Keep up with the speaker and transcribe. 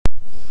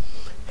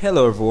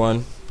Hello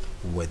everyone,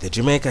 Weather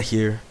Jamaica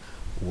here.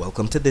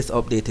 Welcome to this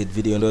updated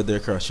video on weather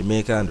across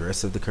Jamaica and the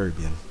rest of the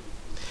Caribbean.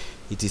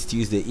 It is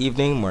Tuesday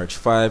evening, March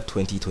 5,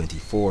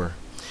 2024.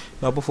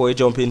 Now before we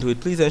jump into it,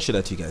 please ensure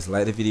that you guys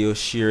like the video,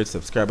 share it,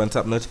 subscribe and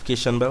tap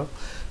notification bell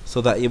so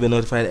that you'll be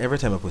notified every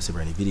time I post a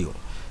brand new video.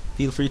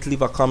 Feel free to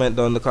leave a comment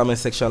down in the comment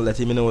section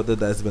letting me know what that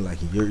has been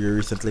like in your ear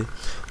recently.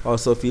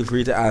 Also feel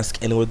free to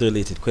ask any weather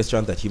related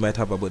questions that you might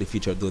have about the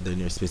future of weather in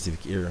your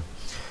specific area.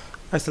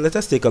 Alright, so let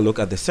us take a look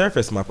at the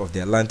surface map of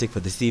the Atlantic for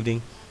this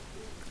evening.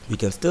 We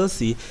can still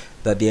see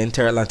that the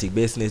entire Atlantic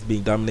basin is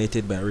being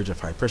dominated by a ridge of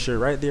high pressure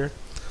right there,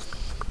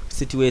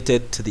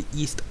 situated to the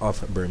east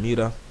of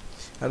Bermuda.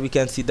 And we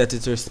can see that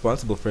it's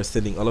responsible for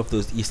sending all of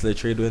those easterly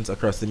trade winds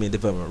across the main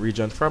development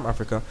region from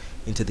Africa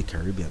into the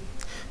Caribbean.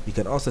 We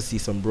can also see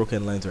some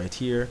broken lines right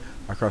here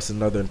across the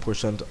northern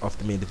portion of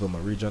the main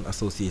development region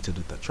associated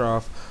with the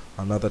trough,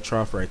 another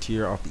trough right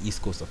here off the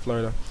east coast of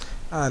Florida,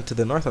 and to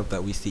the north of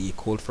that we see a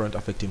cold front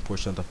affecting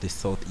portions of the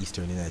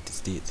southeastern United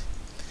States.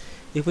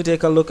 If we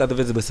take a look at the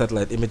visible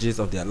satellite images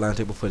of the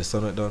Atlantic before the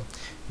sun went down,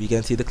 we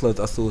can see the clouds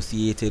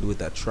associated with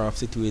that trough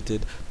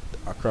situated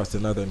across the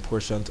northern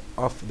portions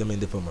of the main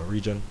development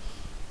region.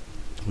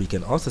 We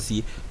can also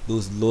see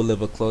those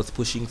low-level clouds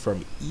pushing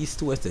from east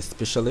to west,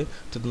 especially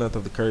to the north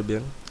of the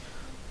Caribbean,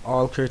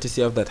 all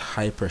courtesy of that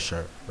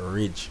high-pressure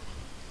ridge.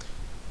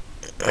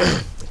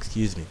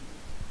 Excuse me.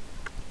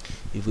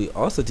 If we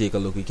also take a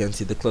look, we can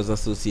see the clouds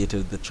associated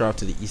with the trough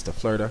to the east of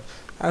Florida,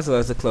 as well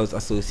as the clouds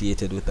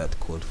associated with that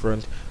cold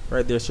front,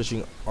 right there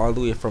stretching all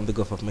the way from the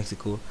Gulf of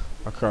Mexico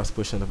across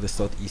portions of the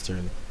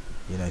southeastern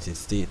United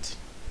States.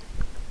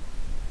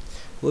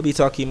 We'll be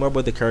talking more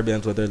about the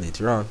Caribbean weather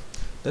later on.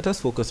 Let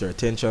us focus our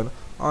attention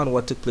on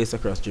what took place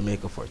across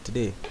Jamaica for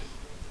today.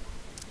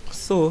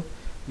 So,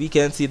 we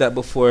can see that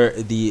before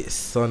the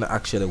sun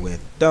actually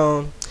went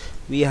down,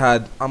 we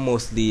had a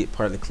mostly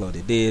partly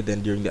cloudy day.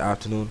 Then during the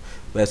afternoon,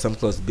 we had some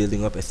clouds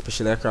building up,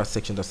 especially across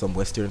sections of some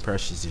western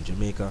parishes in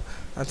Jamaica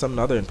and some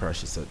northern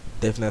parishes. So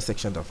definitely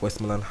sections of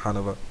Westmoreland,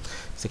 Hanover,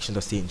 sections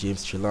of St.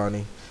 James,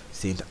 Trelawney,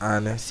 St.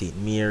 Anne, St.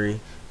 Mary,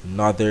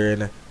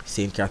 Northern,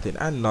 St. Catherine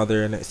and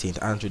Northern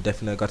St. Andrew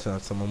definitely gotten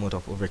some amount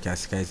of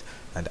overcast skies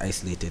and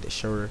isolated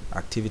shower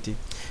activity.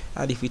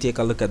 And if we take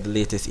a look at the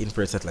latest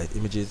infrared satellite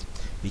images,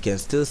 we can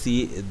still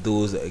see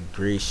those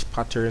grayish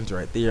patterns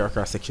right there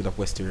across section of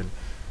western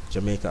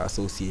Jamaica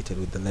associated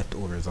with the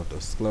leftovers of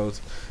those clouds.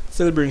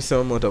 Still brings some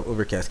amount of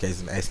overcast skies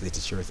and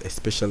isolated showers,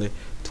 especially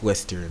to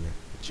western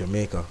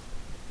Jamaica.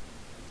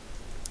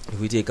 If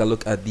we take a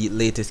look at the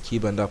latest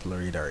Cuban Doppler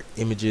radar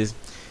images,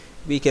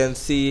 we can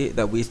see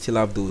that we still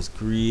have those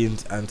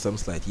greens and some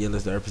slight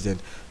yellows that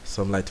represent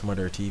some light to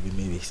moderate to even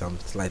maybe some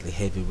slightly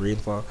heavy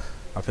rainfall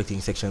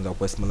affecting sections of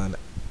Westmoreland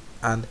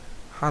and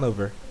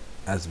Hanover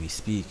as we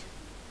speak.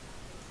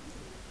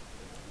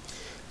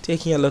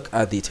 Taking a look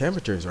at the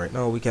temperatures right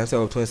now, we can see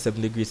about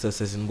 27 degrees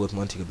Celsius in both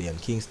Montego Bay and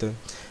Kingston.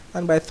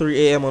 And by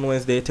 3 a.m. on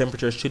Wednesday,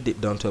 temperatures should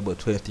dip down to about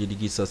 23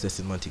 degrees Celsius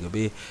in Montego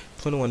Bay,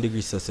 21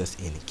 degrees Celsius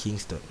in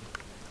Kingston.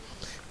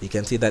 You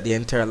can see that the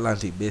entire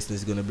Atlantic basin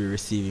is going to be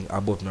receiving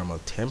above normal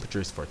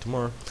temperatures for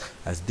tomorrow,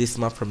 as this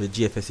map from the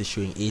GFS is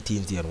showing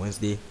 18Z on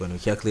Wednesday. When we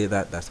calculate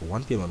that, that's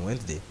 1 p.m. on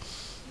Wednesday.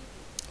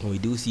 And we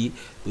do see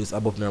those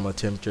above normal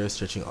temperatures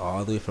stretching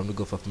all the way from the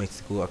Gulf of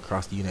Mexico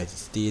across the United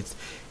States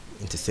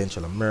into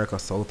Central America,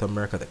 South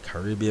America, the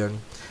Caribbean,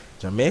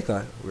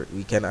 Jamaica.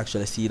 We can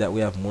actually see that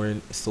we have more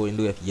so in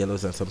the way of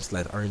yellows and some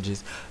slight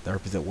oranges that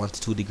represent 1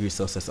 to 2 degrees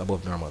Celsius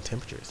above normal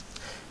temperatures.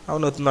 Now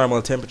note the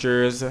normal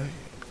temperatures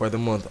for the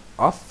month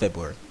of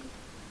February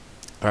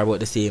are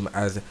about the same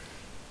as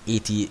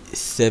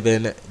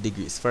 87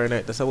 degrees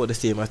Fahrenheit. That's about the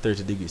same as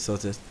 30 degrees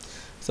Celsius.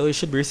 So we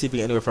should be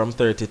receiving anywhere from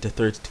 30 to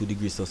 32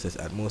 degrees Celsius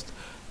at most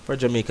for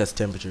Jamaica's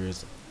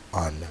temperatures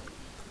on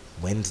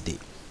Wednesday.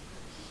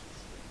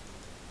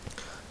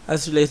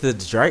 As related to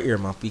the dry air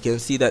map, we can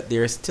see that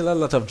there is still a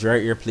lot of dry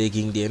air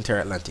plaguing the entire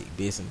Atlantic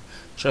basin.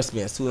 Trust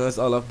me, as soon as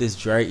all of this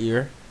dry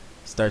air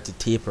start to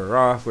taper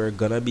off, we're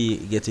gonna be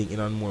getting in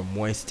on more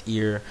moist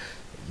air,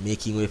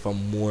 making way for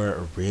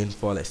more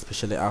rainfall,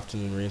 especially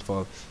afternoon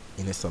rainfall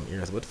in some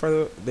areas. But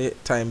for the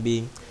time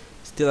being,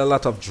 still a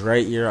lot of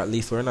dry air. At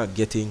least we're not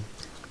getting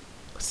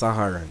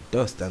Saharan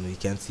dust. And we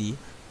can see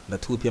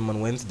that 2 p.m. on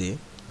Wednesday,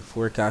 the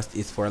forecast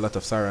is for a lot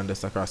of Saharan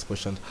dust across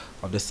portions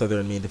of the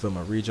southern main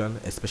development region,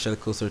 especially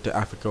closer to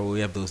Africa where we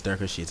have those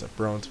darker shades of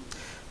brown.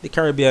 The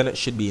Caribbean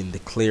should be in the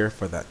clear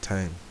for that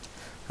time.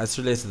 As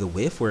relates to the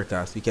wave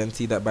forecast, we can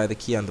see that by the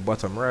key on the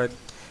bottom right,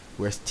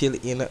 we're still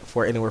in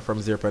for anywhere from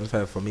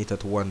 0.5 meter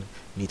to 1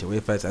 meter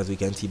wave heights, as we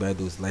can see by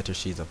those lighter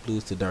shades of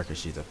blues to darker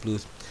shades of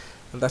blues.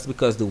 And that's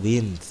because the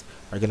winds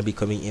are going to be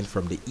coming in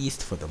from the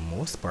east for the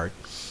most part,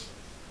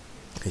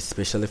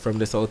 especially from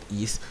the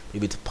southeast,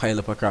 maybe to pile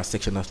up across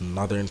section of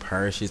northern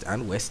parishes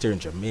and western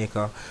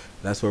Jamaica.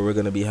 That's where we're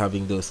going to be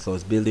having those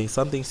clouds building,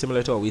 something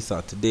similar to what we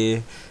saw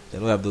today.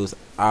 Then we have those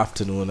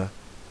afternoon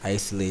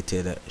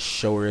isolated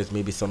showers,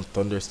 maybe some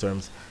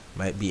thunderstorms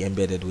might be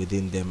embedded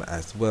within them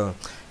as well.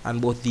 And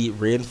both the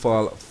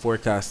rainfall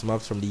forecast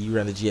maps from the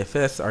Euro and the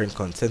GFS are in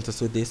consensus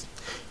with this,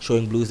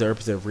 showing blues that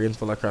represent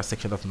rainfall across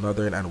sections of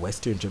northern and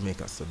western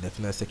Jamaica. So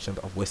definitely a section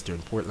of western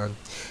Portland,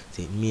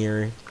 St.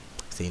 Mary,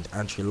 St.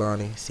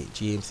 Antrelawny, St.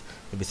 James,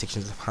 maybe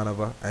sections of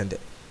Hanover, and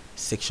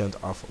sections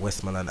of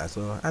Westmoreland as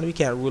well. And we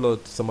can rule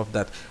out some of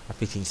that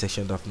affecting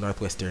sections of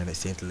northwestern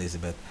St.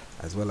 Elizabeth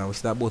as well. And we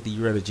see that both the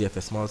Euro and the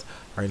GFS malls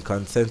are in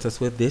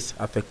consensus with this,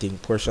 affecting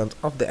portions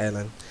of the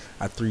island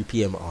at 3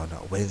 p.m. on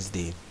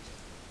Wednesday.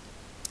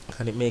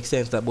 And it makes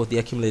sense that both the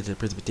accumulated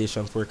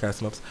precipitation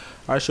forecast maps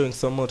are showing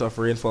some amount of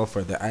rainfall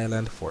for the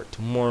island for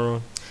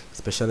tomorrow,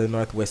 especially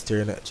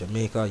northwestern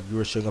Jamaica.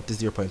 Euro showing up to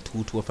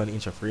 0.22 of an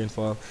inch of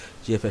rainfall,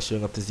 GFS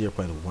showing up to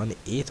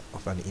 0.18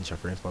 of an inch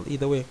of rainfall.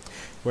 Either way,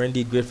 we're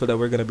indeed grateful that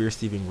we're going to be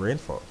receiving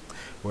rainfall.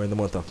 We're in the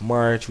month of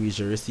March. We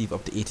usually receive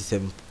up to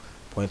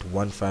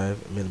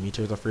 87.15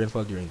 millimeters of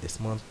rainfall during this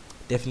month.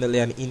 Definitely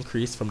an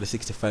increase from the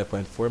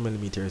 65.4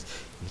 millimeters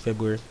in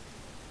February.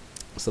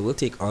 So we'll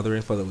take all the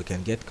rainfall that we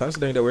can get,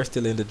 considering that we're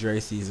still in the dry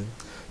season,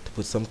 to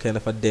put some kind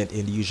of a dent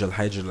in the usual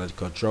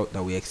hydrological drought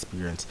that we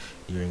experience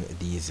during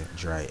these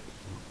dry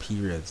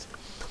periods.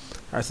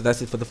 Alright, so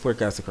that's it for the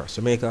forecast across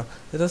Jamaica.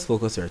 Let us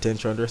focus our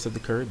attention on the rest of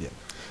the Caribbean.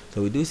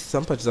 So we do see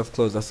some patches of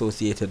clouds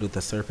associated with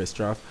the surface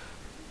trough.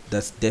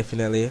 That's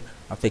definitely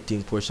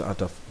affecting portion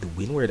out of the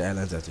windward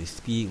islands as we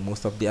speak.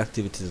 Most of the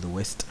activity to the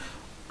west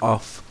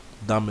of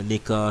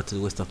Dominica, to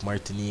the west of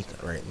Martinique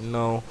right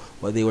now,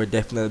 but they were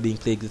definitely being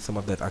plagued with some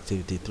of that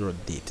activity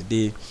throughout the day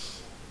today.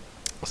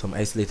 Some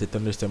isolated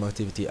thunderstorm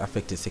activity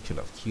affected section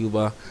of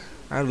Cuba,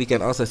 and we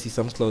can also see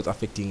some clouds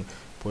affecting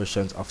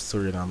portions of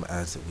Suriname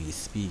as we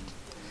speak.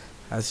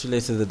 As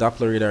relates to the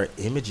Doppler radar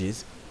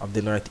images of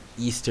the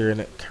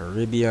northeastern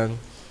Caribbean,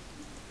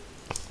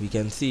 we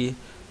can see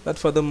that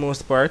for the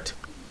most part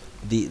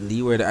the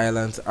Leeward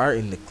Islands are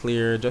in the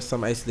clear. Just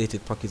some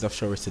isolated pockets of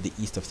showers to the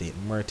east of St.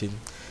 Martin,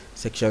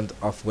 sections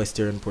of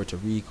western Puerto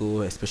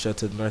Rico, especially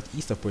to the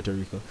northeast of Puerto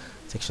Rico,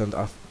 sections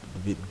of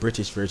the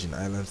British Virgin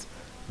Islands,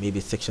 maybe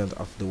sections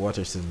of the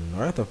waters to the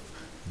north of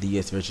the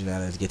US Virgin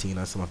Islands getting in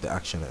on some of the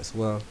action as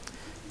well.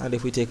 And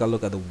if we take a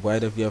look at the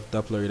wider view of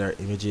Doppler radar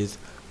images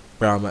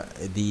from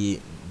the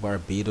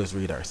Barbados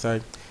radar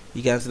side,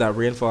 you can see that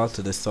rainfall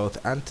to the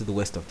south and to the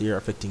west of there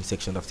affecting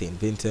sections of St.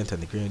 Vincent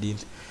and the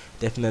Grenadines,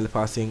 definitely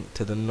passing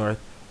to the north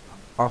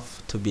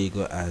of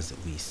Tobago as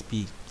we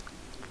speak.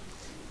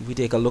 If we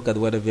take a look at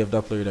the weather view of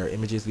Doppler radar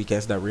images, we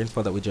can see that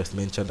rainfall that we just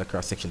mentioned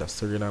across sections of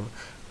Suriname,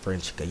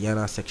 French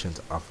Guiana, sections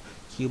of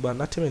Cuba,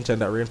 not to mention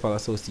that rainfall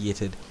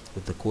associated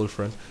with the cold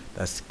front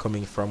that's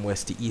coming from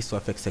west to east to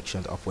affect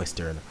sections of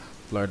western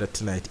Florida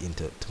tonight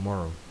into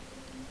tomorrow.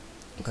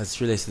 As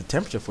it relates to the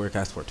temperature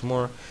forecast for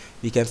tomorrow,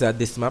 we can see that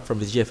this map from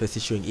the GFS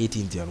is showing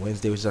 18 on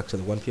Wednesday, which is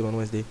actually 1 p.m. on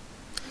Wednesday.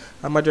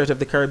 A majority of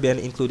the Caribbean,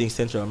 including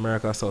Central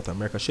America, South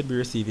America, should be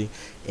receiving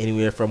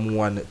anywhere from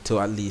 1 to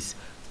at least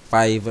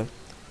 5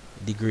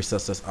 degrees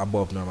Celsius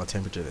above normal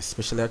temperatures,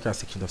 especially across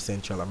sections of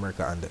Central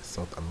America and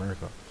South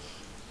America.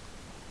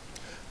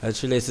 As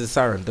it relates to the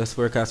Saharan dust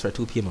forecast for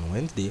 2 p.m. on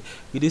Wednesday,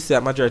 we do see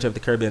that majority of the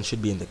Caribbean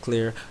should be in the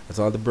clear, as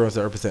all the browns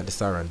that represent the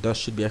Saharan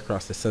dust should be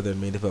across the southern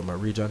main development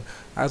region,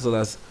 as well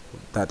as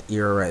that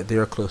area right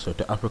there closer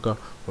to Africa,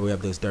 where we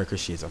have those darker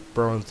shades of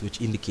browns, which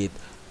indicate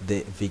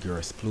the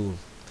vigorous plume.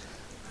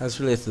 As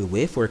it relates to the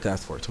wave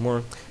forecast for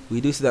tomorrow,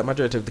 we do see that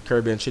majority of the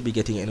Caribbean should be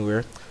getting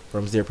anywhere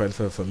from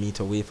 0.5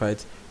 meter wave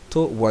heights to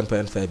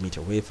 1.5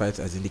 meter wave heights,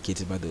 as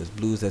indicated by those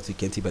blues that you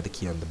can see by the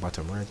key on the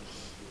bottom right.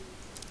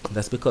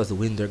 That's because the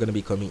winds are going to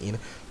be coming in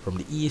from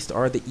the east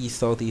or the east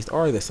southeast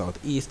or the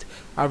southeast,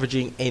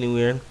 averaging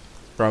anywhere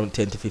from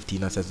 10 to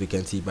 15 knots, as we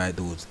can see by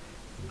those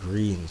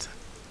greens.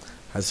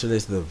 As it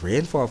relates to the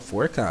rainfall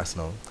forecast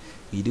now,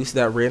 we do see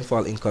that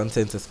rainfall in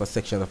consensus for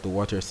sections of the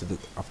waters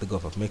of the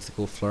Gulf of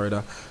Mexico,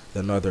 Florida,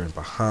 the northern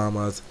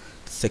Bahamas,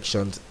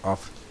 sections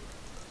of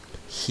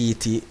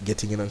Haiti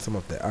getting in on some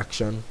of the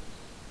action.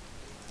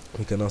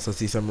 We can also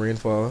see some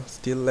rainfall,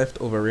 still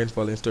leftover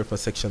rainfall in store for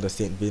sections of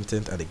St.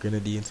 Vincent and the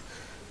Grenadines.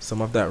 Some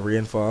of that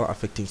rainfall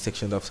affecting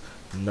sections of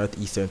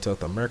northeastern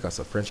South America,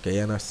 so French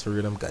Guiana,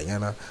 Suriname,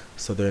 Guyana,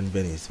 southern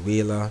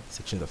Venezuela,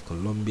 sections of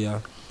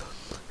Colombia,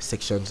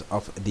 sections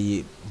of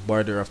the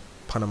border of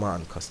Panama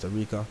and Costa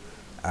Rica.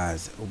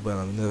 As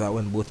well, we know that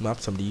when both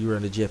maps from the Euro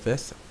and the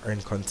GFS are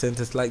in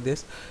consensus like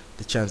this,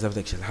 the chances of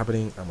it actually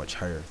happening are much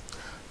higher.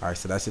 Alright,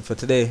 so that's it for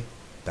today.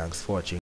 Thanks for watching.